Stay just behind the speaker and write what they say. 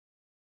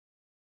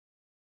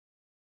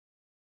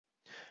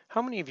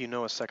How many of you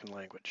know a second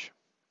language?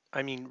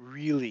 I mean,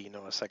 really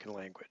know a second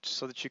language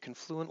so that you can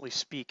fluently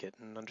speak it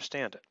and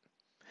understand it.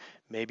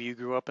 Maybe you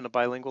grew up in a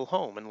bilingual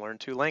home and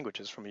learned two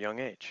languages from a young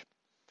age.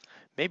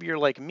 Maybe you're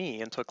like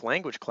me and took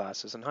language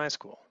classes in high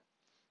school.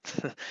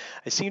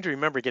 I seem to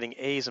remember getting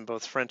A's in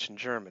both French and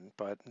German,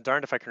 but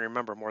darned if I can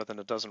remember more than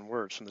a dozen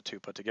words from the two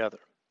put together.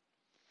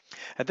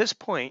 At this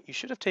point, you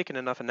should have taken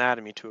enough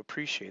anatomy to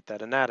appreciate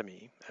that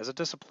anatomy, as a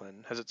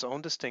discipline, has its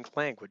own distinct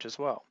language as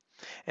well.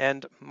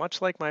 And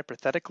much like my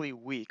pathetically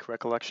weak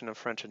recollection of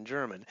French and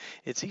German,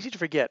 it's easy to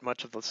forget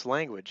much of this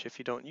language if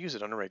you don't use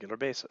it on a regular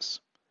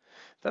basis.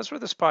 That's where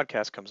this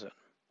podcast comes in.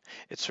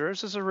 It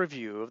serves as a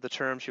review of the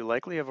terms you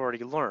likely have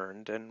already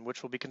learned and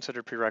which will be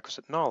considered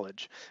prerequisite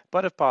knowledge,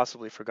 but have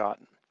possibly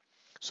forgotten.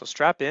 So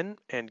strap in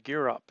and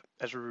gear up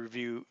as we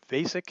review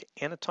basic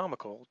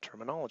anatomical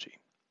terminology.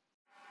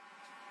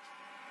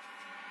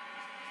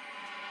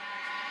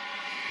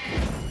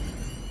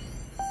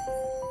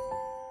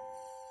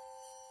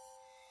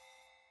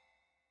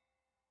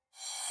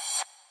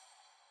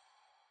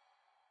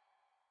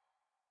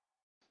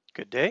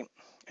 Good day,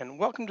 and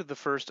welcome to the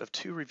first of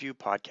two review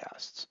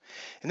podcasts.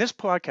 In this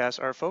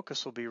podcast, our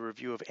focus will be a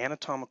review of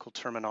anatomical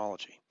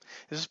terminology.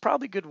 This is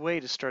probably a good way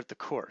to start the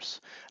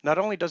course. Not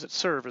only does it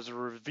serve as a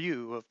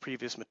review of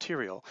previous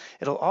material,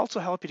 it'll also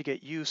help you to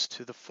get used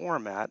to the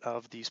format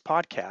of these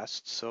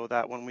podcasts so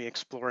that when we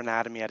explore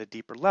anatomy at a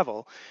deeper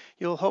level,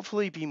 you'll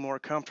hopefully be more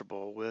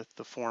comfortable with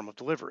the form of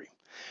delivery.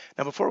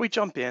 Now, before we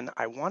jump in,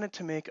 I wanted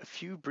to make a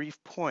few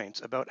brief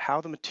points about how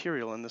the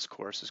material in this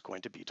course is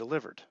going to be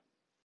delivered.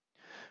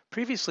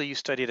 Previously, you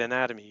studied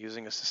anatomy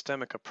using a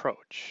systemic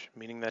approach,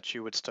 meaning that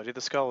you would study the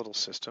skeletal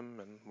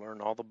system and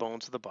learn all the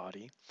bones of the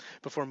body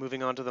before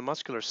moving on to the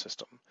muscular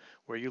system,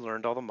 where you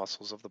learned all the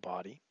muscles of the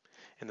body.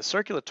 In the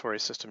circulatory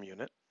system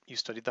unit, you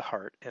studied the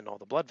heart and all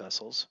the blood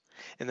vessels.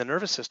 In the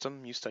nervous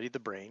system, you studied the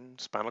brain,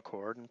 spinal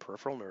cord, and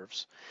peripheral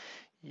nerves.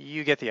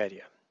 You get the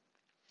idea.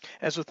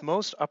 As with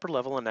most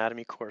upper-level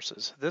anatomy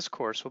courses, this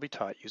course will be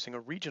taught using a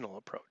regional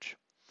approach.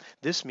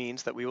 This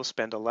means that we will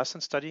spend a lesson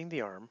studying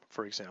the arm,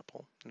 for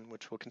example, in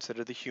which we'll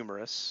consider the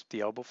humerus,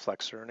 the elbow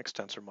flexor and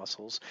extensor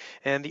muscles,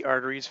 and the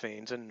arteries,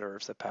 veins, and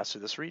nerves that pass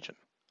through this region.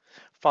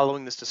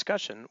 Following this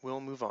discussion, we'll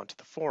move on to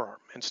the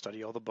forearm and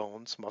study all the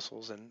bones,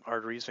 muscles, and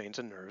arteries, veins,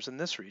 and nerves in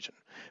this region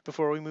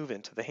before we move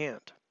into the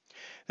hand.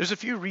 There's a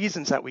few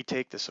reasons that we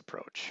take this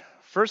approach.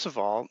 First of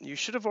all, you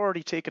should have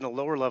already taken a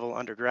lower level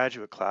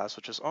undergraduate class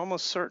which is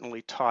almost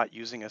certainly taught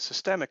using a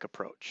systemic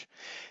approach.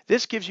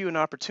 This gives you an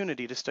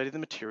opportunity to study the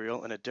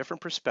material in a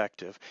different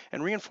perspective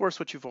and reinforce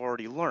what you've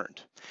already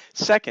learned.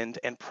 Second,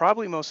 and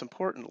probably most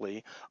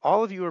importantly,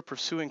 all of you are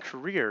pursuing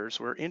careers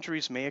where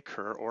injuries may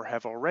occur or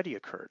have already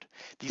occurred.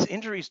 These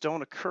injuries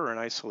don't occur in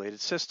isolated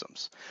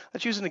systems.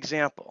 Let's use an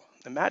example.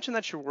 Imagine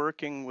that you're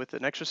working with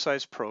an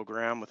exercise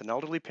program with an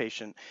elderly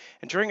patient,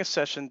 and during a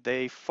session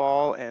they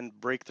fall and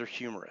break their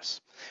humerus.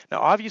 Now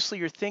obviously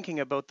you're thinking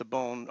about the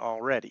bone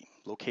already,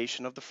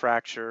 location of the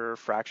fracture,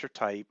 fracture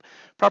type,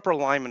 proper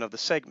alignment of the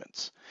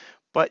segments.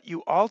 But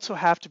you also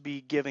have to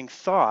be giving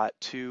thought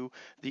to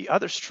the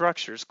other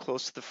structures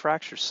close to the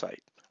fracture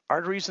site.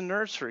 Arteries and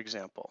nerves, for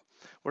example.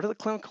 What are the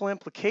clinical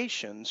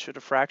implications should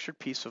a fractured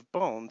piece of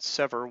bone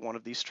sever one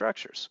of these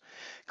structures?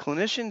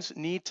 Clinicians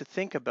need to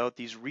think about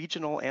these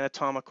regional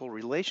anatomical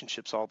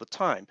relationships all the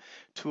time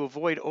to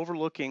avoid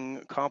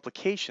overlooking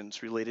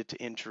complications related to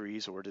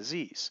injuries or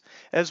disease,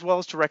 as well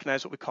as to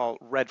recognize what we call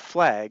red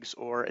flags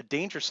or a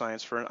danger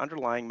signs for an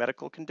underlying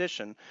medical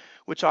condition,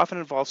 which often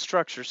involves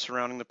structures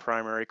surrounding the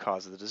primary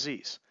cause of the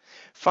disease.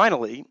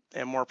 Finally,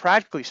 and more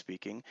practically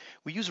speaking,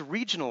 we use a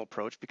regional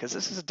approach because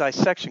this is a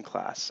dissection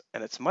class,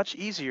 and it's much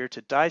easier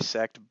to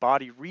dissect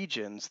body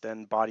regions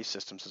than body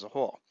systems as a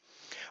whole.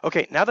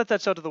 Okay, now that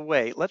that's out of the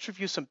way, let's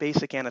review some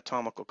basic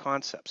anatomical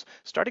concepts,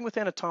 starting with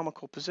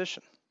anatomical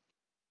position.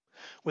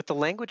 With the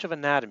language of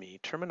anatomy,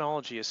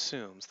 terminology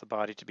assumes the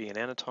body to be in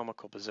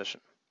anatomical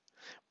position.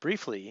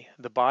 Briefly,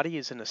 the body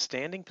is in a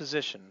standing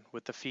position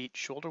with the feet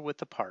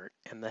shoulder-width apart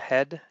and the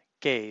head,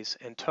 gaze,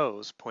 and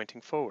toes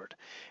pointing forward,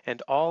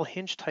 and all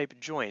hinge-type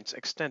joints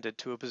extended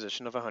to a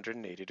position of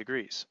 180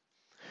 degrees.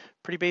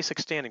 Pretty basic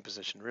standing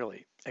position,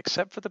 really,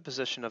 except for the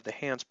position of the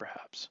hands,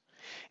 perhaps.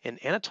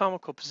 In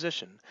anatomical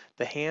position,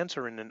 the hands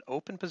are in an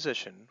open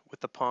position with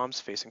the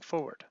palms facing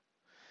forward.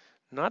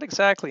 Not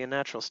exactly a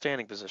natural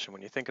standing position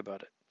when you think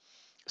about it.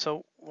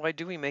 So why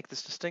do we make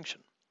this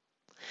distinction?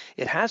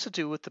 It has to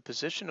do with the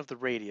position of the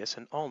radius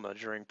and ulna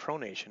during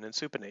pronation and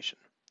supination.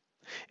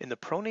 In the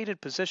pronated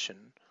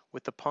position,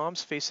 with the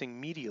palms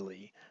facing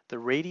medially, the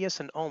radius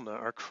and ulna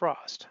are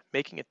crossed,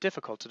 making it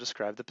difficult to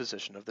describe the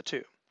position of the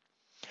two.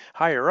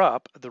 Higher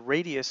up, the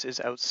radius is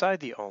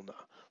outside the ulna,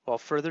 while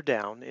further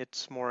down,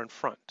 it's more in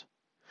front.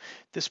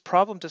 This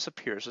problem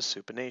disappears with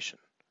supination.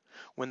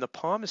 When the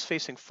palm is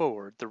facing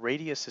forward, the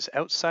radius is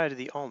outside of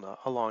the ulna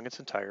along its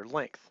entire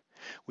length.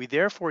 We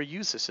therefore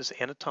use this as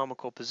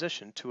anatomical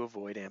position to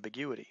avoid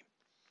ambiguity.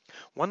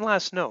 One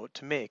last note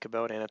to make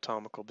about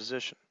anatomical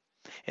position.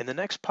 In the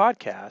next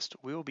podcast,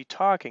 we will be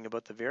talking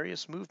about the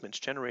various movements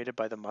generated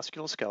by the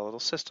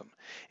musculoskeletal system,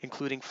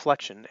 including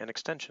flexion and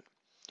extension.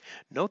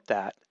 Note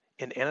that,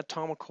 in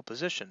anatomical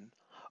position,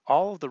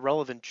 all of the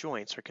relevant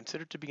joints are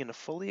considered to be in a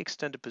fully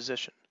extended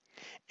position.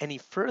 Any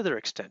further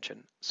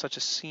extension, such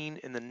as seen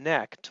in the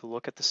neck to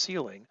look at the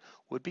ceiling,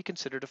 would be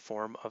considered a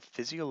form of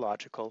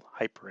physiological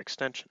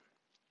hyperextension.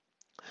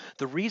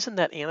 The reason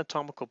that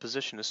anatomical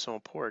position is so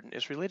important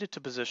is related to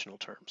positional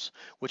terms,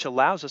 which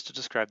allows us to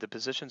describe the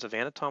positions of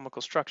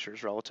anatomical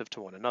structures relative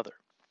to one another.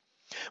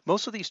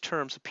 Most of these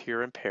terms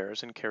appear in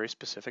pairs and carry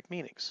specific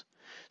meanings.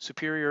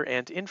 Superior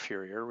and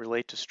inferior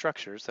relate to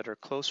structures that are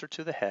closer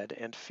to the head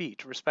and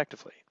feet,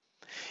 respectively.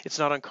 It's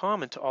not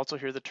uncommon to also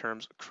hear the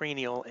terms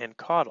cranial and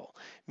caudal,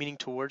 meaning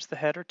towards the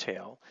head or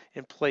tail,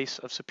 in place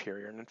of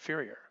superior and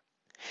inferior.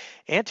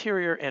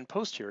 Anterior and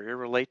posterior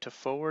relate to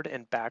forward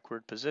and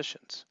backward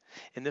positions.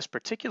 In this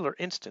particular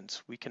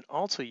instance, we can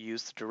also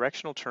use the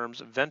directional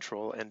terms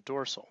ventral and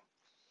dorsal.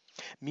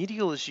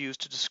 Medial is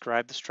used to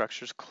describe the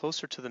structures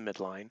closer to the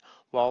midline,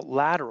 while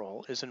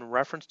lateral is in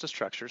reference to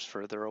structures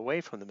further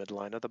away from the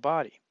midline of the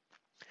body.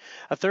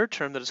 A third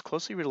term that is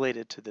closely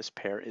related to this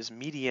pair is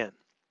median.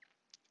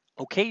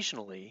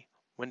 Occasionally,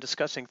 when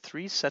discussing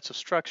three sets of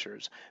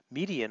structures,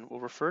 median will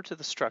refer to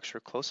the structure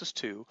closest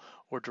to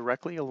or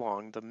directly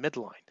along the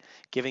midline,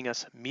 giving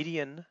us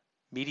median,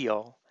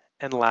 medial,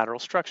 and lateral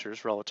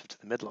structures relative to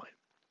the midline.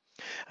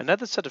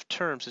 Another set of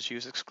terms is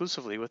used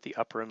exclusively with the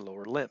upper and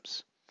lower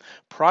limbs.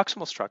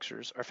 Proximal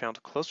structures are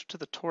found closer to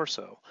the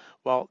torso,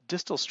 while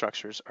distal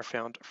structures are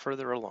found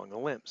further along the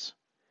limbs.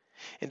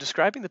 In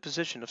describing the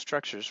position of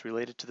structures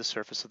related to the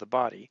surface of the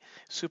body,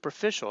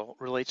 superficial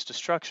relates to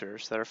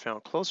structures that are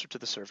found closer to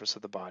the surface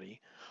of the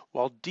body,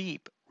 while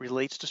deep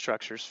relates to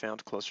structures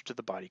found closer to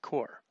the body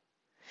core.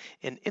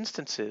 In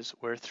instances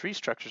where three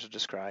structures are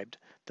described,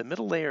 the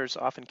middle layer is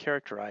often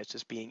characterized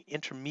as being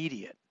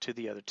intermediate to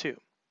the other two.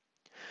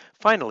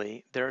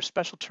 Finally, there are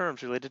special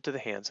terms related to the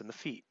hands and the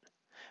feet.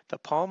 The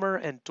palmar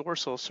and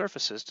dorsal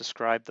surfaces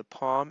describe the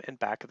palm and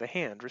back of the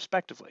hand,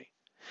 respectively.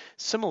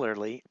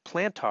 Similarly,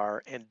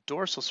 plantar and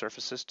dorsal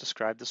surfaces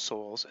describe the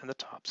soles and the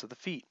tops of the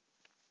feet.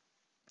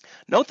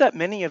 Note that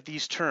many of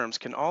these terms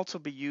can also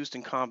be used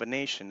in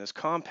combination as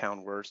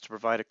compound words to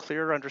provide a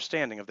clearer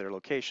understanding of their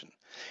location.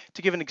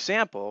 To give an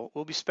example,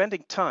 we'll be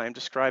spending time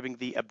describing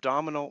the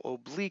abdominal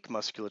oblique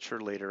musculature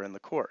later in the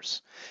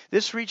course.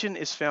 This region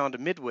is found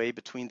midway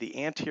between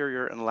the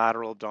anterior and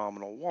lateral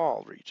abdominal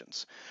wall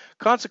regions.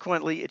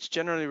 Consequently, it's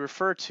generally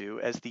referred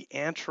to as the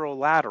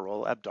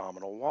anterolateral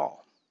abdominal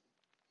wall.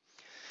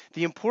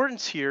 The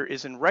importance here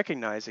is in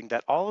recognizing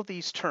that all of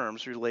these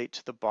terms relate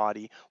to the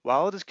body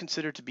while it is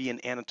considered to be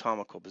an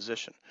anatomical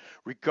position,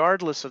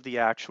 regardless of the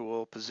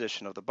actual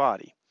position of the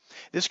body.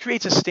 This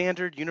creates a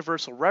standard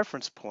universal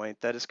reference point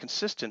that is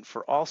consistent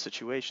for all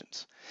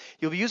situations.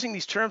 You'll be using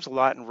these terms a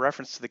lot in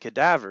reference to the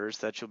cadavers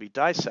that you'll be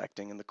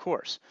dissecting in the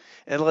course.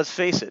 And let's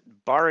face it,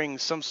 barring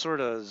some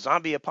sort of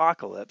zombie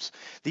apocalypse,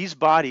 these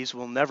bodies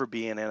will never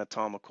be in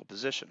anatomical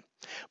position.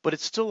 But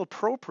it's still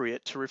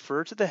appropriate to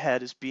refer to the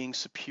head as being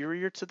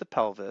superior to the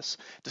pelvis,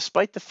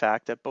 despite the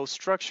fact that both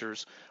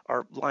structures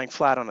are lying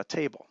flat on a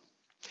table.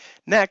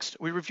 Next,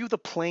 we review the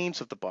planes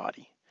of the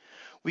body.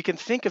 We can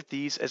think of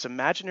these as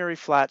imaginary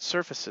flat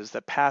surfaces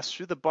that pass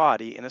through the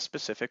body in a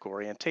specific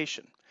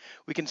orientation.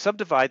 We can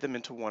subdivide them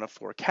into one of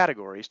four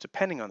categories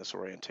depending on this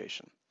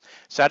orientation.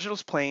 Sagittal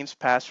planes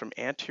pass from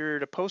anterior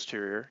to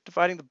posterior,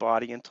 dividing the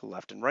body into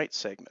left and right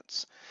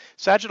segments.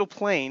 Sagittal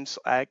planes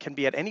can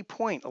be at any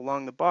point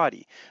along the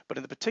body, but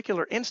in the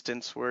particular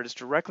instance where it is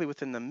directly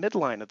within the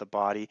midline of the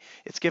body,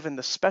 it's given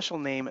the special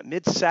name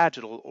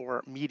mid-sagittal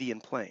or median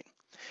plane.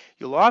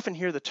 You'll often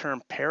hear the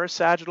term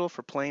parasagittal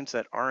for planes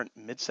that aren't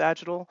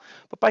mid-sagittal,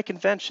 but by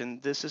convention,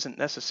 this isn't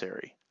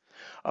necessary.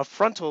 A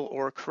frontal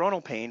or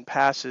coronal plane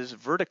passes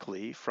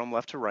vertically from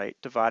left to right,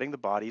 dividing the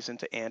bodies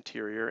into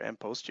anterior and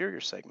posterior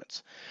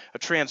segments. A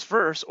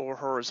transverse or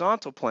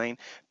horizontal plane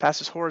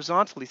passes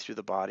horizontally through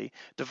the body,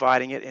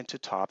 dividing it into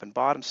top and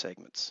bottom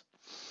segments.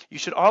 You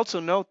should also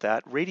note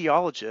that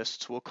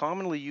radiologists will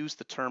commonly use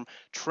the term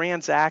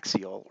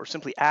transaxial or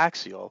simply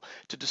axial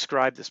to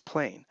describe this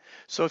plane.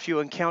 So if you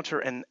encounter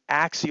an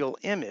axial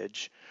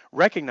image,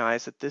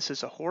 recognize that this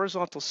is a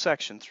horizontal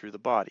section through the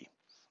body.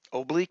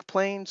 Oblique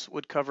planes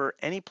would cover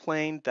any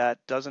plane that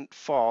doesn't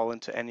fall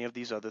into any of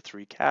these other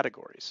three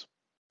categories.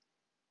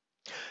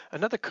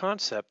 Another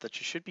concept that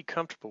you should be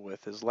comfortable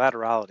with is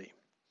laterality.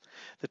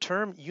 The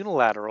term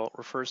unilateral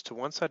refers to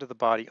one side of the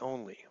body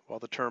only, while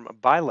the term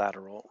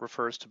bilateral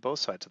refers to both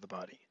sides of the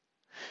body.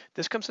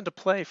 This comes into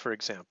play, for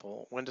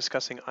example, when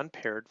discussing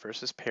unpaired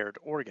versus paired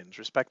organs,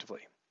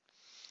 respectively.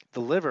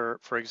 The liver,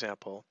 for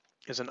example,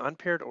 is an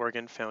unpaired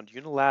organ found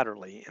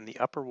unilaterally in the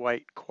upper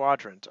right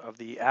quadrant of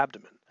the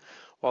abdomen,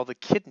 while the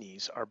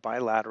kidneys are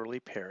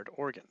bilaterally paired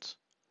organs.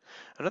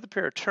 Another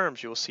pair of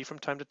terms you will see from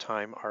time to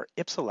time are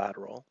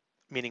ipsilateral,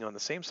 meaning on the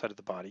same side of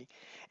the body,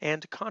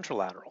 and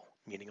contralateral,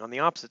 meaning on the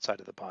opposite side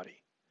of the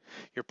body.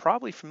 You're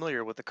probably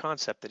familiar with the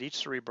concept that each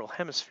cerebral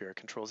hemisphere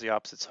controls the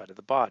opposite side of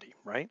the body,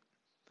 right?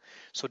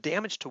 So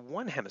damage to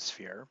one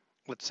hemisphere,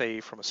 let's say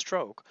from a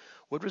stroke,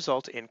 would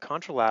result in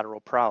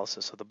contralateral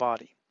paralysis of the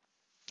body.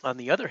 On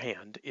the other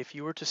hand, if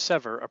you were to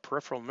sever a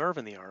peripheral nerve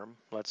in the arm,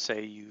 let's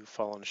say you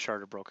fall on a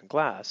shard of broken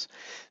glass,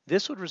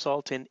 this would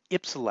result in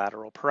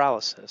ipsilateral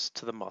paralysis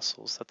to the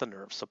muscles that the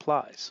nerve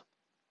supplies.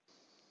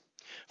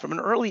 From an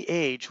early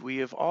age, we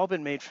have all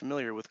been made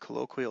familiar with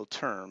colloquial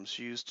terms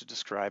used to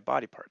describe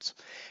body parts: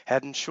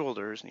 head and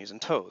shoulders, knees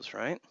and toes,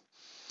 right?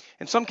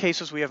 In some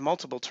cases, we have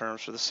multiple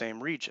terms for the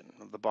same region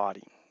of the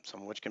body,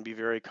 some of which can be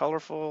very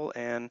colorful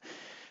and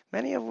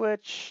many of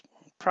which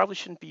probably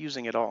shouldn't be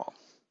using at all.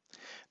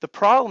 The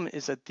problem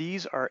is that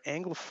these are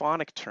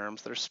Anglophonic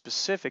terms that are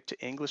specific to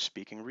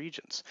English-speaking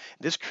regions.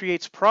 This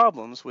creates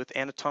problems with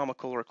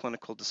anatomical or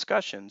clinical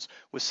discussions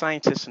with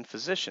scientists and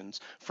physicians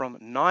from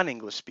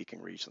non-English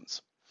speaking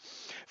regions.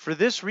 For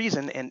this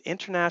reason, an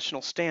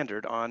international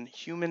standard on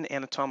human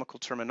anatomical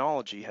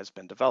terminology has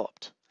been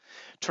developed.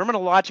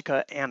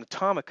 Terminologica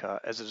Anatomica,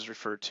 as it is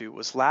referred to,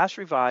 was last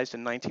revised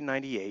in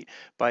 1998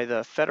 by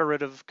the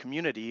Federative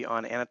Community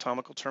on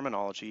Anatomical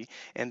Terminology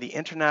and the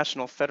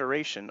International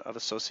Federation of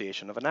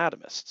Association of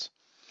Anatomists.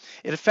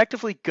 It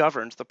effectively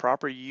governs the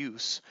proper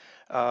use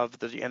of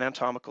the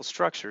anatomical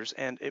structures,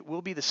 and it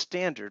will be the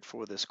standard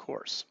for this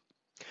course.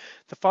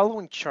 The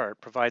following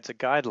chart provides a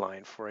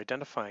guideline for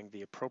identifying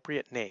the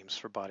appropriate names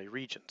for body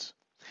regions.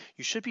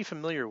 You should be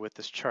familiar with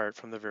this chart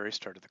from the very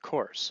start of the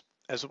course,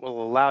 as it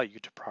will allow you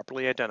to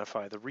properly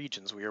identify the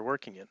regions we are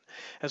working in,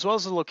 as well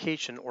as the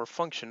location or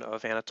function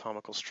of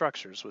anatomical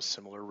structures with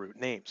similar root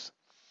names.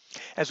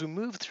 As we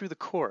move through the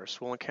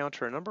course, we'll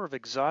encounter a number of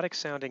exotic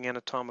sounding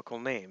anatomical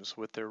names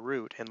with their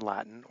root in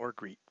Latin or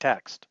Greek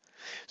text.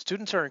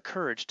 Students are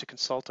encouraged to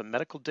consult a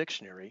medical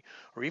dictionary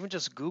or even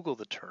just Google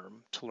the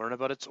term to learn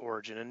about its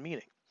origin and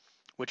meaning,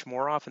 which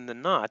more often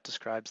than not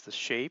describes the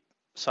shape,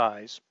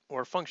 size,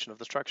 or function of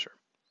the structure.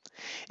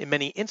 In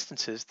many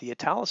instances, the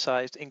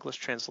italicized English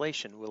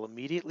translation will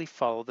immediately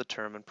follow the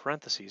term in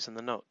parentheses in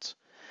the notes.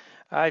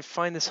 I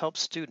find this helps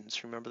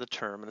students remember the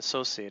term and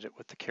associate it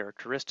with the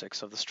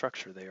characteristics of the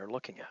structure they are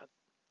looking at.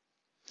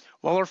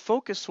 While our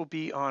focus will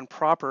be on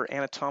proper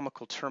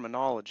anatomical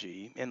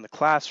terminology in the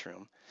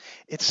classroom,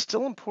 it's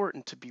still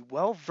important to be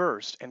well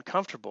versed and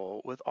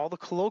comfortable with all the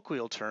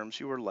colloquial terms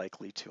you are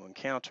likely to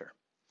encounter.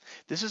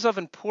 This is of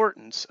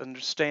importance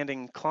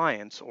understanding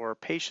clients or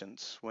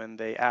patients when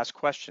they ask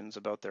questions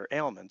about their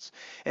ailments,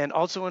 and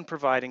also in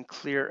providing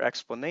clear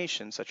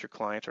explanations that your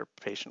client or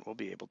patient will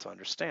be able to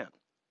understand.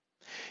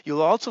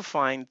 You'll also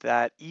find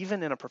that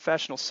even in a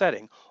professional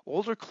setting,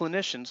 older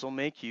clinicians will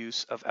make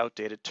use of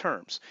outdated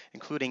terms,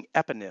 including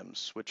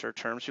eponyms, which are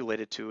terms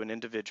related to an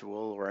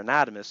individual or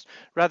anatomist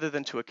rather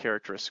than to a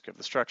characteristic of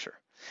the structure.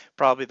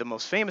 Probably the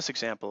most famous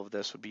example of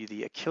this would be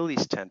the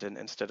Achilles tendon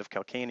instead of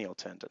calcaneal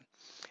tendon.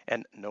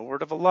 And no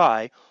word of a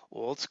lie,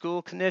 old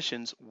school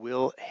clinicians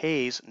will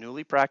haze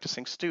newly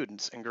practicing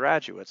students and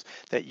graduates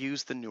that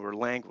use the newer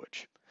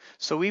language.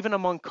 So even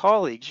among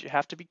colleagues, you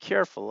have to be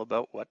careful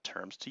about what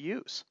terms to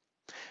use.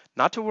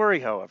 Not to worry,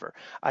 however,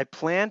 I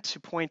plan to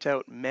point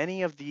out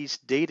many of these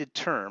dated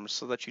terms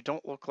so that you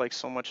don't look like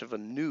so much of a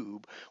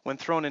noob when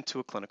thrown into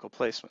a clinical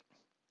placement.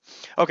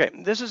 Okay,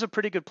 this is a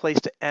pretty good place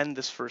to end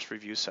this first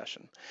review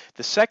session.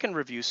 The second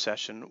review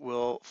session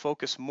will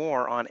focus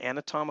more on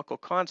anatomical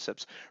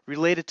concepts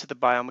related to the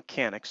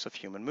biomechanics of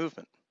human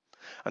movement.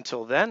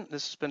 Until then,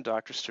 this has been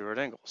Dr. Stuart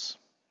Inglis.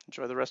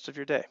 Enjoy the rest of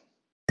your day.